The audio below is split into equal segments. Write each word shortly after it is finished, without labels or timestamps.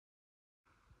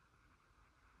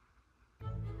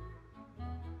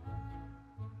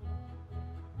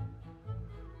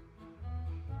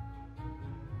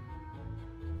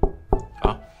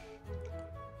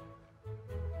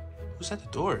Who's at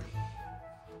the door?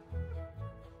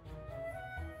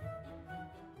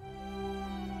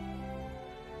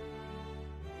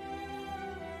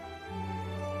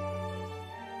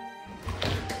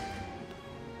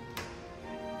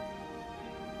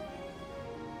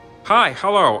 Hi,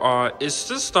 hello, is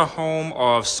this the home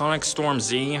of Sonic Storm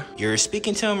Z? You're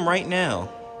speaking to him right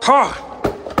now. Ha!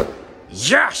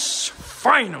 Yes!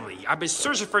 Finally! I've been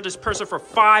searching for this person for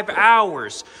 5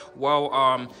 hours.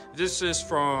 Well, this is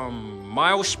from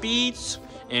Miles Speeds,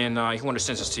 and he wanted to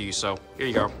send this to you, so here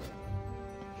you go.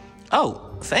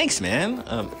 Oh, thanks, man.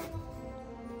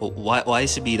 Why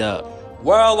is it beat up?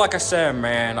 Well, like I said,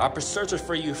 man, I've been searching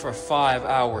for you for 5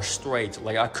 hours straight.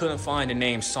 Like, I couldn't find the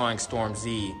name Sonic Storm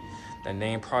Z. That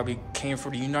name probably came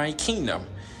from the United Kingdom.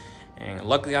 And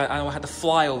luckily, I don't have to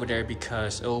fly over there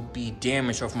because it'll be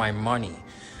damage of my money.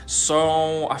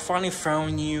 So, I finally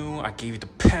found you. I gave you the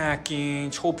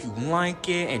package. Hope you like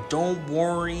it. And don't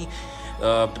worry,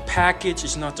 the package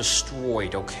is not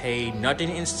destroyed, okay? Nothing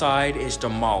inside is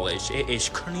demolished. It is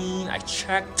clean. I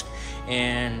checked.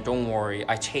 And don't worry,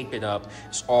 I taped it up.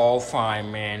 It's all fine,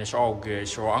 man. It's all good.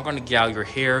 So I'm gonna get out your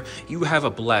hair. You have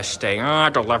a blessed day.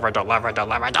 Deliver.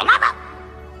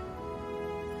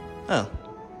 Oh.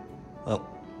 Well,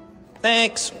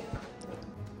 thanks.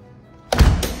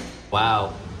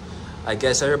 Wow. I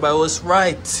guess everybody was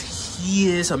right. He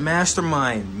is a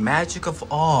mastermind. Magic of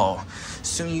all.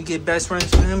 Soon you get best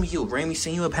friends with him, he'll randomly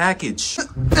send you a package.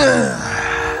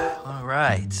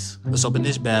 Alright. Let's open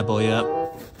this bad boy up.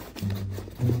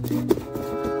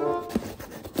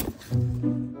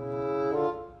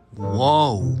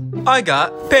 Whoa. I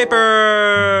got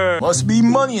paper! Must be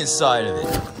money inside of it.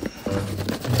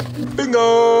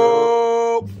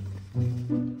 Bingo!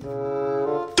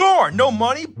 Door! No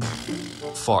money?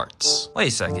 Farts. Wait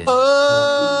a second.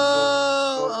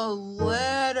 Oh, a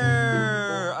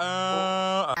letter!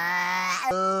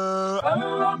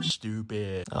 I'm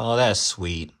stupid. Oh, that's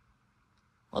sweet.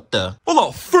 What the? What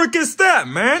the frick is that,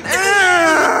 man?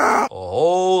 A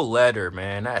whole letter,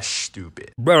 man. That's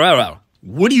stupid. Bro.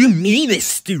 What do you mean it's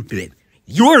stupid?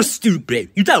 You're stupid.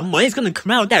 You thought money's gonna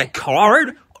come out of that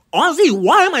card? Honestly,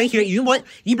 why am I here? You know what?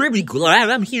 You better be glad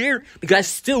I'm here because I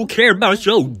still care about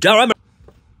your dumb.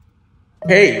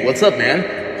 Hey, what's up,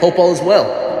 man? Hope all is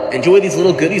well. Enjoy these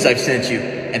little goodies I've sent you.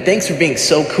 And thanks for being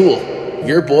so cool.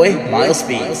 Your boy, Miles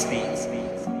Speeds.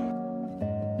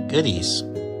 Goodies.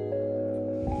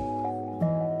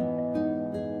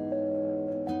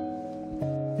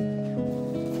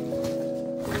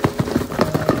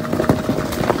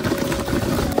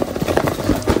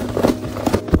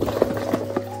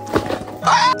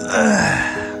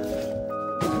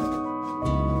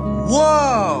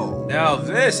 Whoa! Now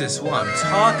this is what I'm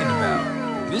talking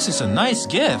about. This is a nice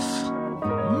gift.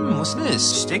 What's this?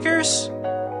 Stickers?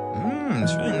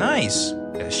 It's really nice.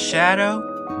 Got a shadow,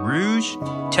 rouge,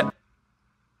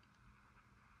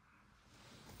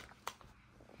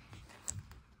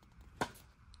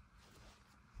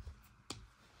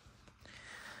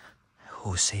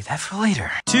 Oh, save that for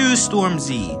later. 2 Storm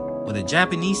Z with a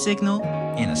Japanese signal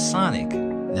and a Sonic.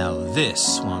 Now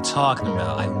this is what I'm talking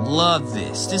about. I love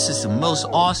this. This is the most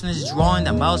awesomest drawing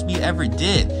that Miles Speed ever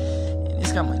did. And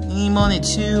it's got my name on it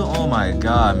too. Oh my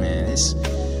god, man.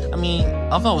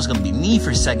 I thought it was gonna be me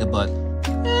for a second, but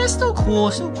it's still cool.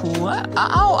 It's still cool.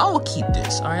 I will keep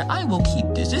this. All right, I will keep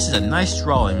this. This is a nice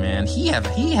drawing, man. He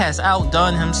has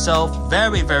outdone himself.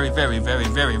 Very good.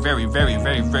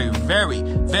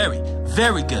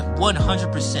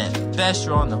 100%. Best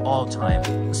drawing of all time.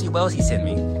 Let's see what else he sent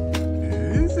me.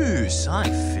 Ooh,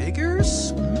 Sonic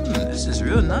figures? This is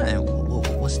real nice.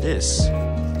 What's this?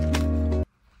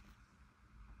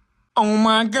 Oh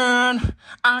my god,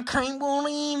 I can't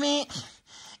believe it.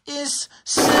 It's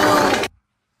Sil.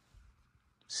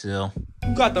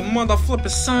 Got the mother flippin'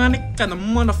 Sonic, got the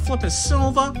mother flippin'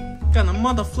 Silver, got the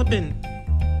mother flippin'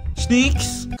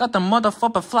 Sneaks, got the mother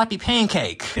flippin' Flappy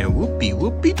Pancake. And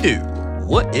whoopie doo.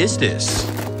 What is this?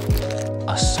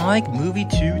 A Sonic Movie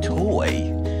 2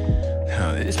 toy.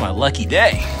 Oh, this is my lucky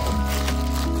day.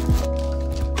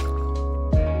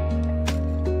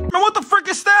 Man, what the frick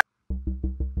is that?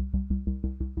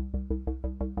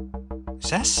 Is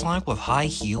that Sonic with high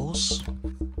heels?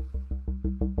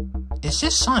 Is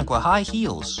this Sonic with high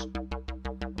heels?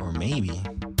 Or maybe...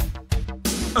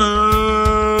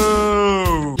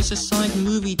 Oh! It's a Sonic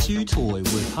Movie 2 toy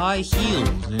with high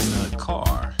heels in a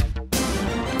car.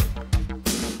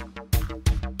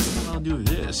 I'll do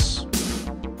this.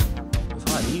 With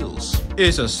high heels.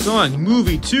 It's a Sonic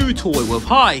Movie 2 toy with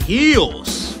high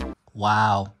heels!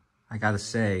 Wow. I gotta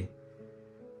say,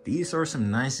 these are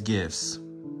some nice gifts.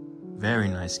 Very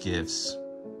nice gifts.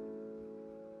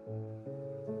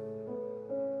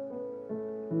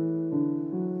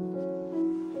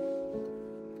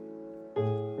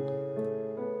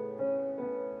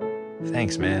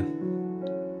 Thanks, man.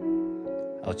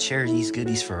 I'll cherish these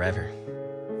goodies forever.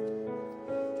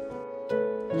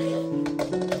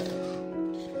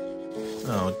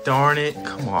 Oh, darn it.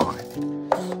 Come on.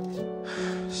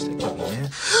 Stick with me, man.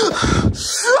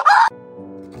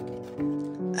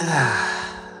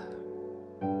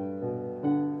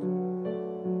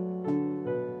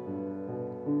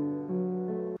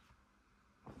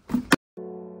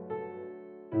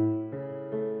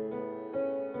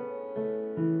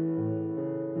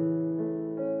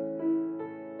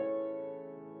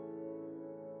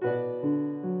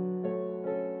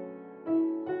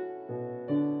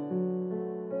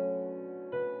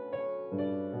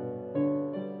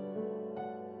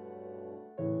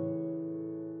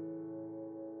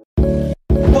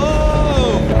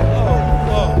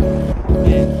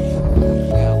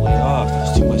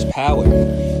 Power.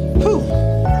 Whew.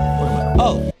 Where am I?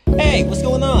 Oh, hey, what's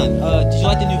going on? Did you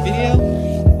like the new video?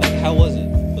 Like, how was it?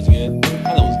 Was it good? I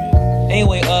thought it was good.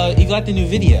 Anyway, you got the new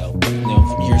video. You know,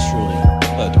 from yours truly,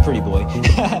 the pretty boy.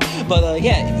 But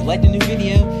yeah, if you like the new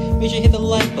video, make sure you hit the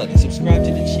like button, subscribe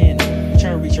to the channel. We're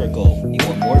trying to reach our goal. You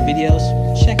want more videos?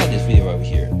 Check out this video over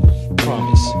here.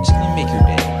 Promise, it's gonna make your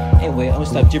day. Anyway, I'm gonna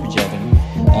stop jibber jabbing.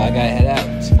 I gotta head out.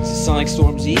 This is Sonic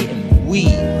Storm Z, and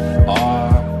we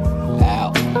are out.